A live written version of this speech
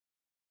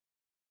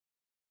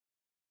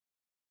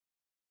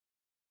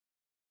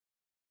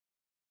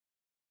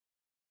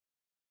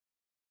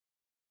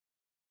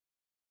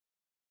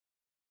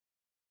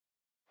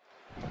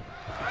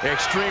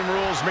Extreme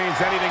Rules means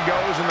anything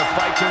goes and the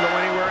fight can go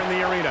anywhere in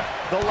the arena,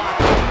 the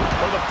locker room,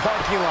 or the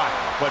parking lot.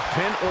 But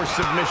pin or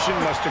submission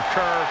must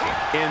occur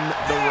in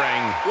the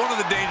ring. One of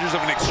the dangers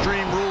of an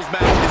Extreme Rules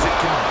match is it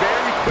can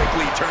very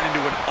quickly turn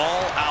into an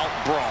all-out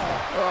brawl.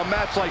 A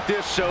match like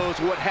this shows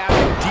what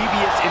having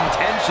devious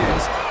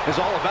intentions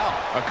is all about.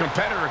 A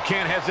competitor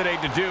can't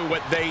hesitate to do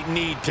what they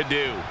need to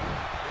do.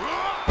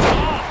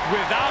 Tossed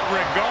without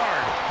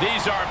regard.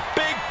 These are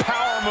big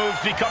power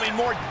moves becoming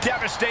more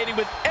devastating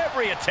with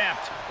every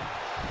attempt.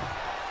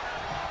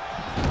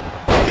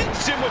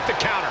 Hits him with the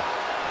counter.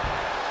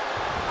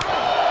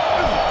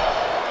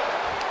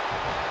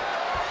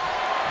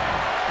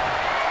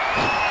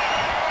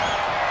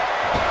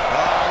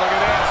 Oh, look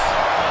at this.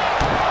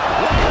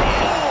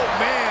 Oh,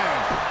 man.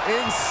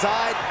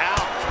 Inside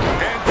out.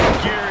 And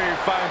Takiri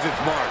finds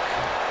its mark.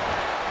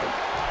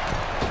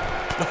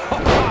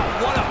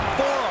 What a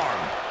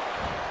forearm.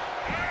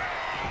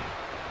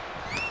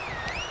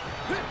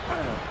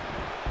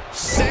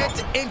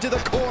 Sent into the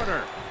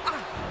corner.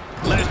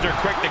 Lesnar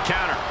quick to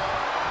counter.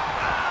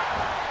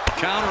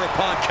 Counter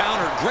upon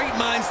counter. Great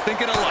minds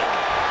thinking alike.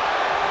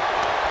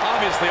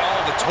 Obviously, all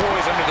of the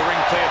toys under the ring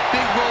play a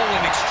big role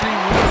in Extreme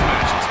Rules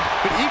matches,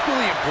 but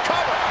equally important.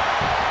 Cover.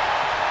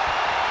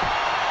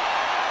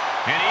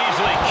 And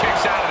easily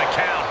kicks out of the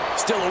count.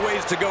 Still a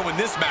ways to go in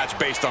this match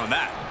based on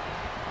that.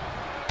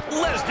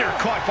 Lesnar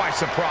caught by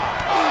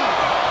surprise.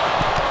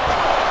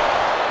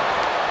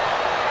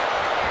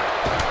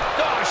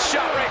 Oh,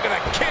 shot right to the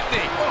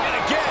kidney. And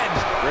again.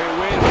 Great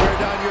way to wear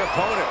down your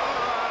opponent.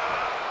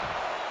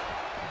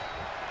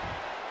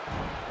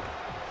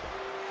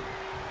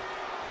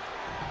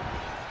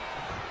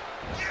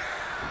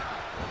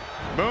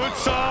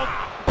 Moonsault.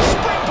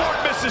 Springboard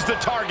misses the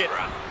target.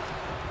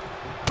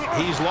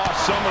 He's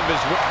lost some of his...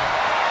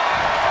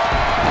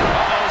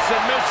 Uh-oh,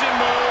 submission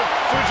move.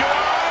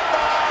 Fujiwara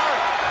bar.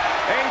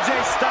 AJ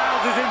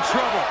Styles is in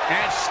trouble.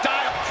 And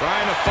Styles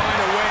Trying to find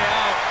a way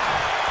out.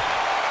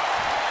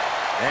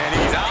 And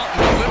he's out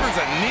and delivers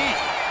a knee.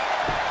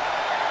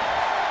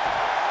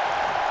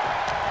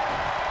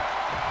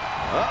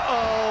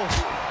 Uh-oh.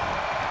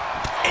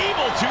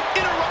 able to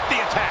interrupt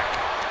the attack.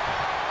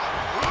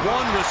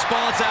 One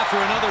response after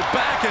another.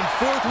 Back and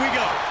forth we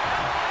go.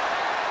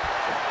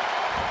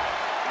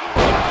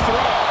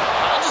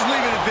 I'll just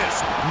leave it at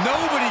this.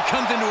 Nobody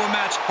comes into a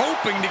match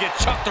hoping to get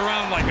chucked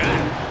around like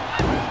that.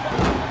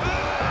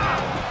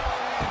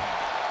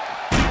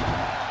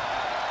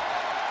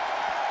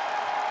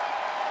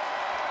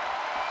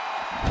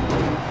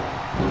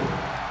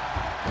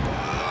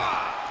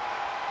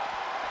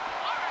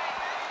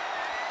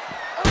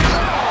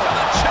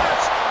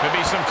 Could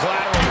be some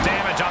collateral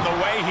damage on the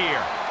way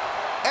here.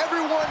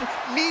 Everyone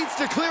needs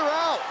to clear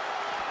out,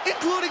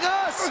 including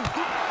us.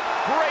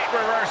 Great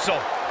reversal.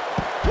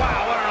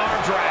 Wow, what an arm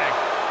drag.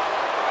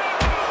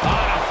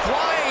 On a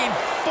flying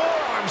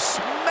forearm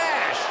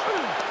smash.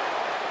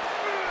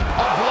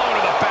 A blow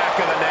to the back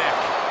of the neck.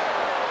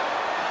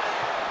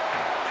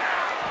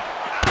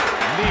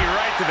 Knee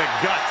right to the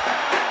gut.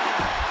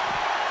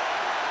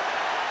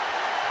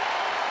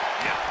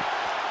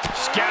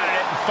 Scouted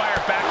it and fired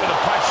back with a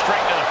punch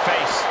straight to the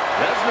face.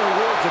 Lesnar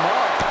wards him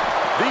off.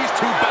 These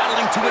two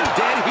battling to a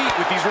dead heat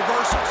with these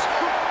reversals.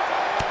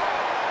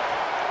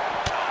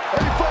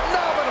 A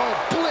phenomenal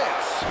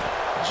blitz.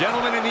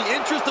 Gentlemen, in the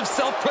interest of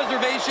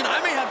self-preservation,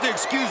 I may have to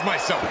excuse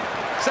myself.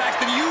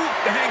 Saxton, you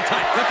hang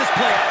tight. Let this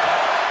play out.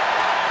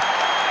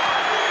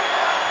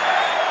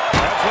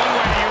 That's one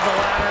way to use the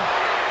ladder.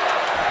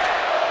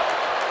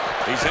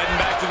 He's heading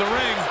back to the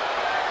ring.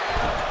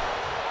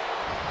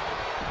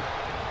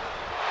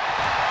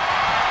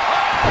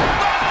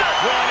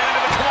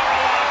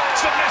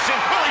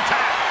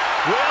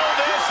 Will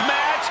this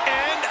match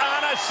end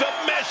on a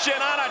submission,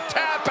 on a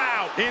tap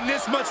out? In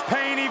this much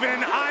pain, even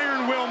an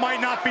iron will might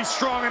not be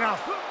strong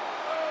enough.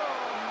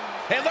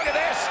 And look at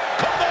this.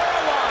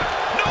 Kimura lock.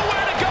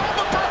 Nowhere to go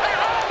but perhaps.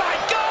 Oh, my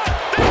God.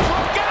 They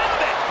broke out of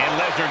it. And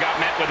Lesnar got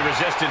met with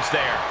resistance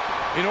there.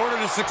 In order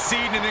to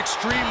succeed in an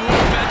Extreme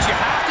Rules match, you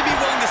have to be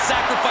willing to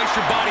sacrifice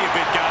your body a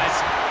bit, guys.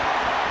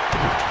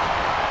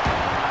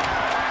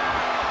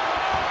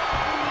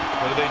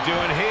 What are they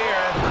doing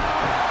here?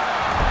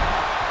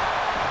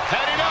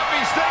 Heading up,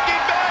 he's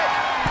thinking big.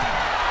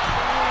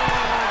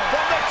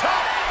 From the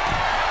top.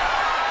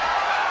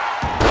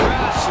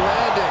 Crash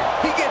landing.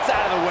 He gets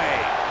out of the way.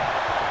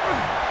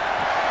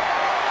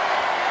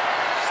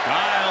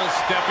 Styles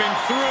stepping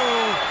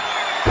through.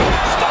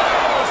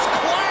 Styles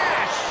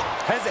clash.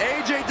 Has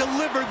AJ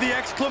delivered the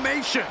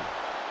exclamation?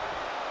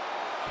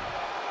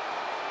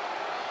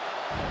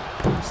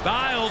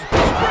 Styles.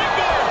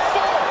 Springboard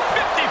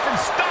 450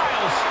 from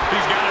Styles.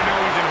 He's got to know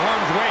he's in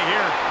harm's way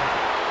here.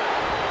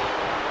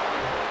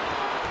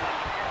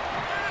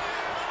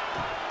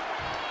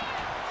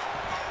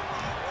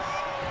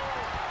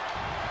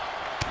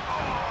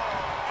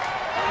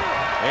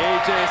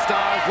 AJ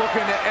Styles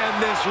looking to end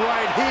this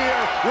right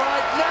here,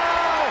 right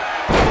now.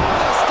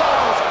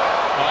 Styles.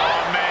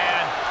 Oh,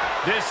 man.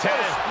 This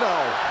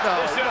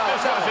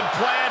wasn't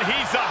planned.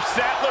 He's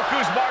upset. Look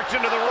who's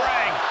marching to the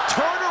ring.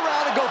 Turn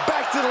around and go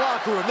back to the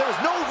locker room. There's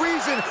no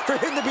reason for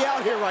him to be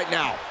out here right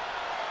now.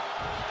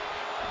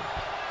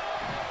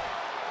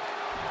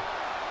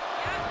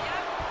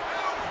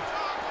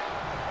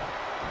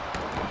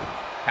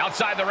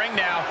 Outside the ring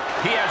now.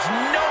 He has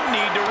no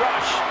need to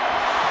rush.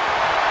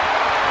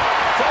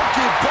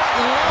 Funky butt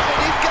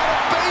loving. He's got a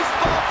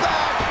baseball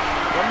bat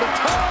from the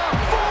top.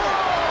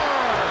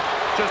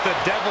 Just a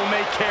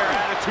devil-may-care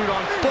attitude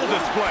on full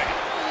display.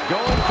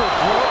 Going for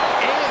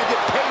broke, and it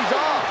pays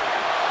off.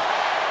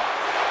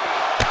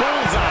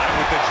 Bullseye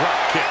with the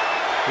drop kick.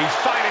 He's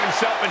finding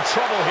himself in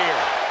trouble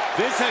here.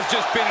 This has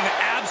just been an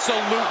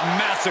absolute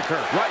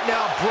massacre. Right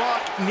now,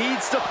 Brock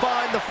needs to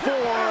find the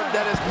form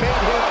that has made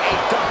him a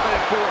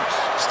dominant force.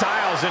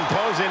 Styles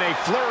imposing a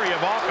flurry of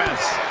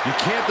offense. You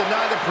can't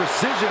deny the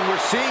precision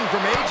we're seeing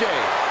from AJ.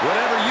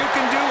 Whatever you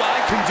can do,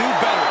 I can do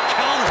better.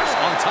 Counters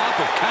on top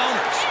of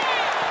counters.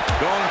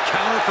 Going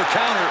counter for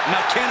counter.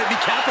 Now, can it be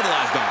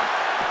capitalized on?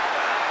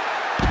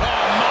 Oh,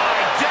 my.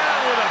 Down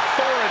with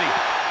authority.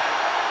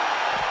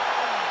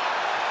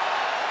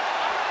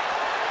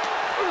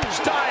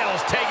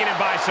 Styles taking him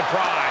by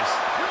surprise.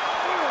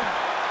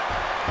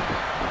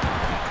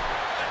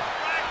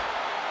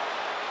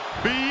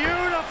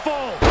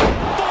 Beautiful.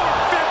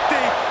 450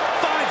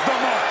 finds the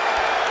mark.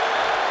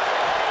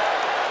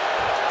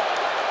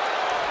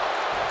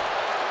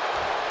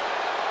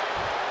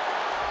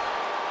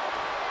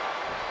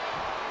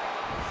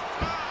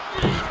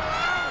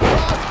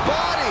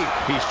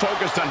 He's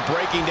focused on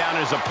breaking down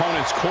his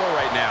opponent's core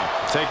right now.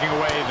 Taking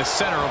away the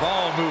center of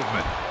all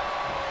movement.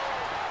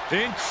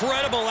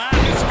 Incredible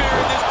atmosphere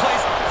in this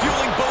place,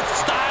 fueling both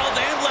Styles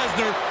and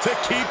Lesnar to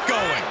keep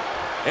going.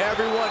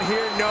 Everyone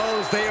here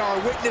knows they are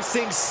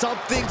witnessing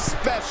something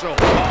special.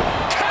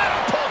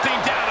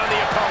 Catapulting down on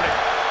the opponent.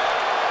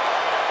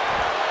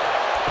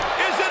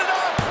 Is it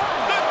enough?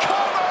 The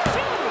cover!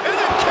 And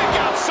the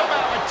kick out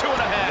somehow at 2.5.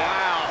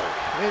 Wow.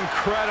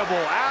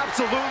 Incredible.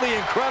 Absolutely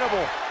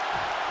incredible.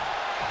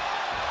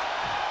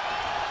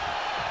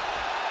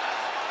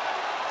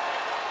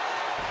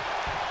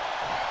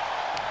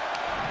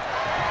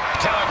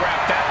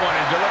 Telegraphed that one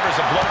and delivers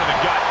a blow to the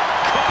gut.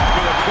 Caught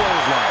with a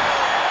clothesline.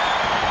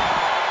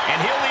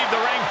 And he'll leave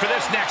the ring for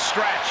this next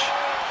stretch.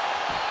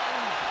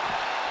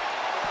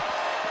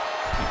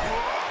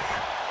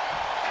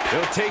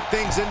 He'll take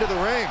things into the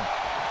ring.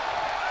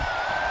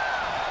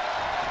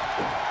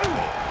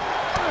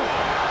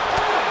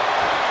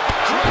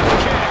 Drop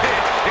kick.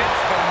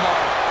 It's the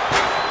mark.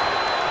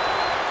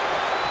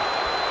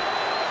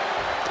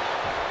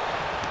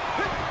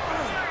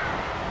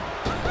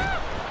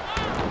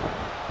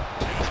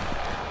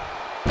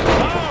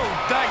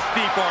 Nice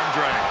deep arm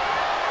drag.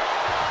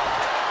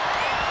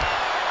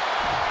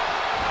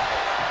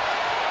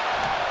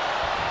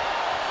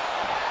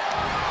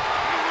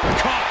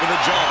 Caught with a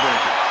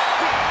jawbreaker.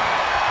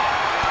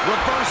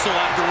 Reversal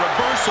after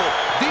reversal.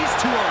 These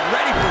two are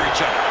ready for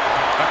each other.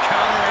 A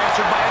counter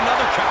answered by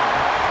another counter.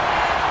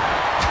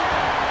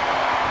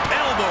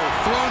 Elbow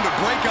thrown to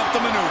break up the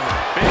maneuver.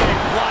 Big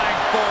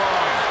flying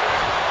forearm.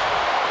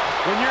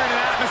 When you're in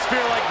an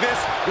atmosphere like this,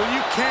 when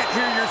you can't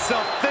hear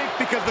yourself think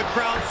because the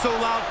crowd's so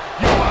loud,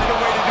 you find a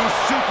way to do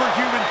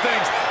superhuman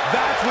things.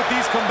 That's what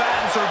these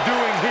combatants are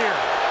doing here.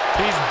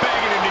 He's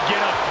begging him to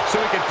get up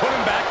so he can put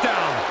him back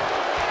down.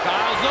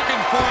 Styles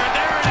looking for it.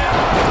 There it is.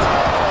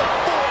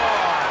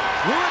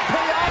 Will it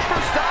pay off for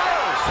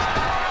Styles?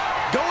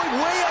 Going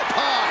way up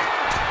high.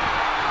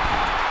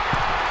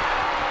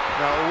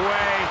 No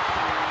way.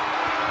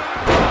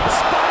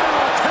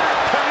 Spiral attack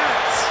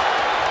connects.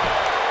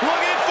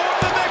 Looking for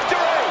the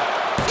victory.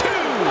 2.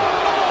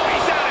 Oh,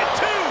 he's out at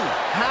 2.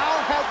 How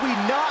have we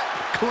not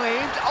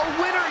claimed a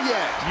winner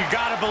yet? You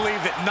gotta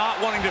believe that not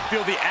wanting to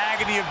feel the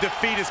agony of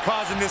defeat is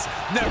causing this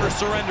never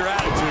surrender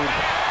attitude.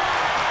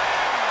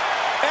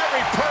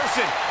 Every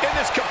person in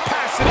this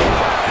capacity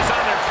crowd is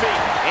on their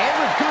feet. And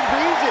with good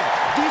reason.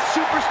 These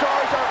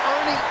superstars are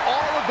earning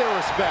all of their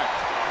respect.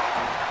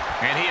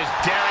 And he is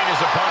daring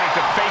his opponent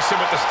to face him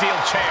with the steel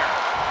chair.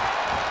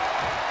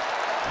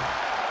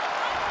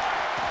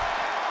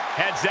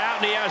 Heads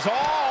out, and he has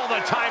all the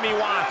time he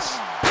wants.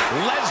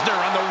 Lesnar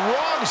on the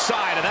wrong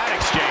side of that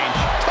exchange.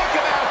 Took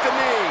him out the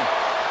knee.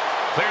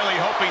 Clearly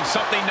hoping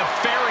something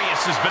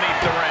nefarious is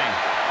beneath the ring.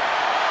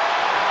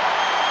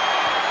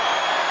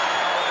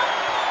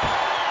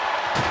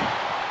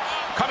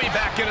 Coming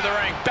back into the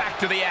ring, back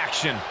to the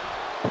action.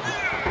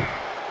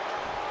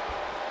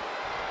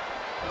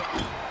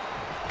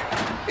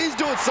 He's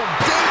doing some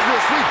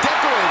dangerous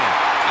redecorating.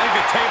 I think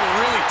the table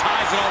really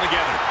ties it all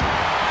together.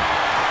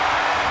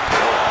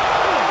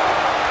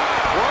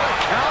 What a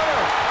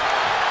counter.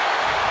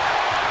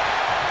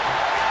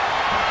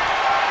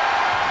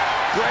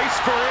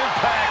 Brace for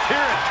impact.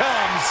 Here it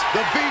comes.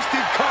 The Beast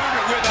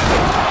incarnate with a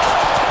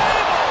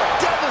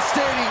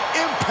Devastating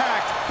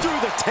impact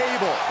through the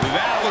table.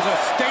 That was a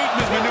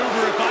statement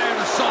maneuver if I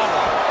ever saw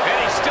one. And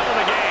he's still in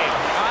the game.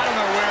 I don't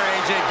know where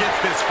AJ gets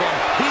this from.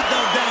 He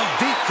dug down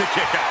deep to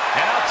kick out.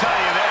 And I'll tell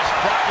you this,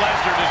 Brock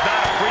Lesnar does not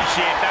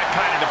appreciate that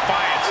kind of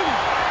defiance.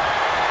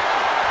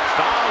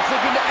 Styles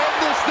looking to end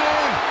this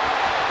thing.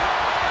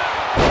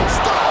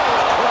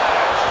 Styles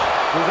clash.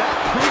 Will that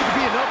prove to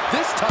be enough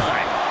this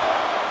time?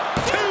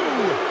 2.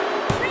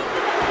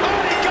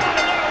 Oh, he got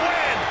it. What a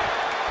win.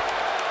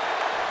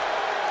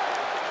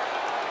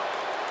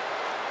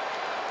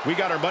 We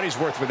got our money's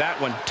worth with that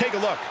one. Take a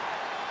look.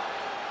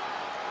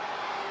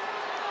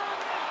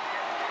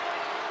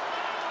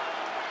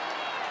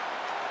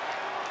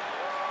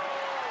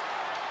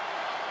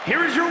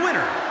 Here is your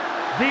winner,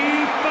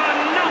 the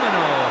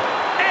phenomenal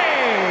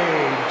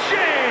AJ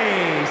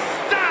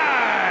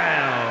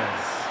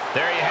Styles.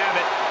 There you have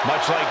it.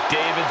 Much like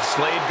David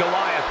slayed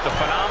Goliath, the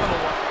phenomenal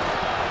one.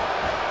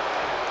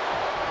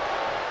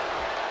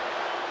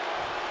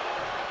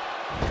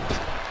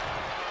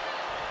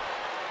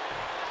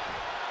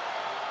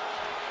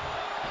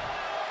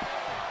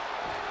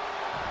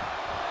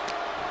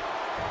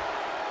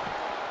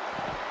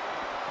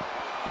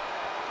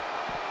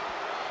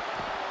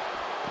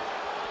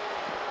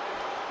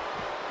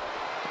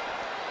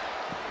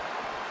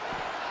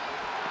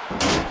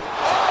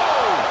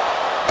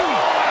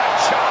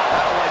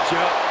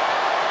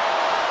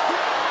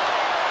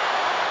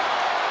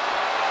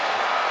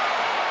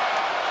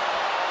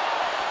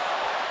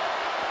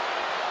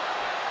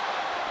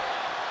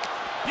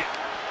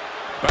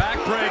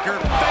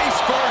 Backbreaker, face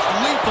first,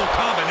 lethal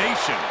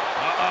combination.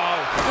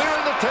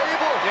 Clearing the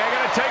table. Yeah,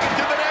 gotta take it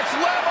to the next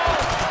level.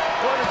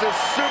 What is this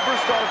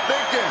superstar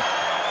thinking?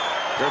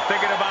 They're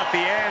thinking about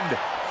the end,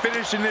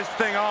 finishing this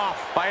thing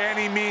off by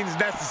any means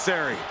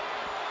necessary.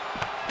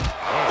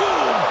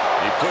 Boom!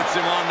 He puts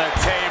him on the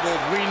table.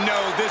 We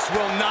know this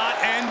will not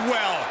end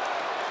well.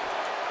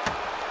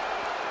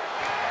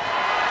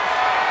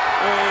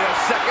 Wait a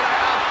second.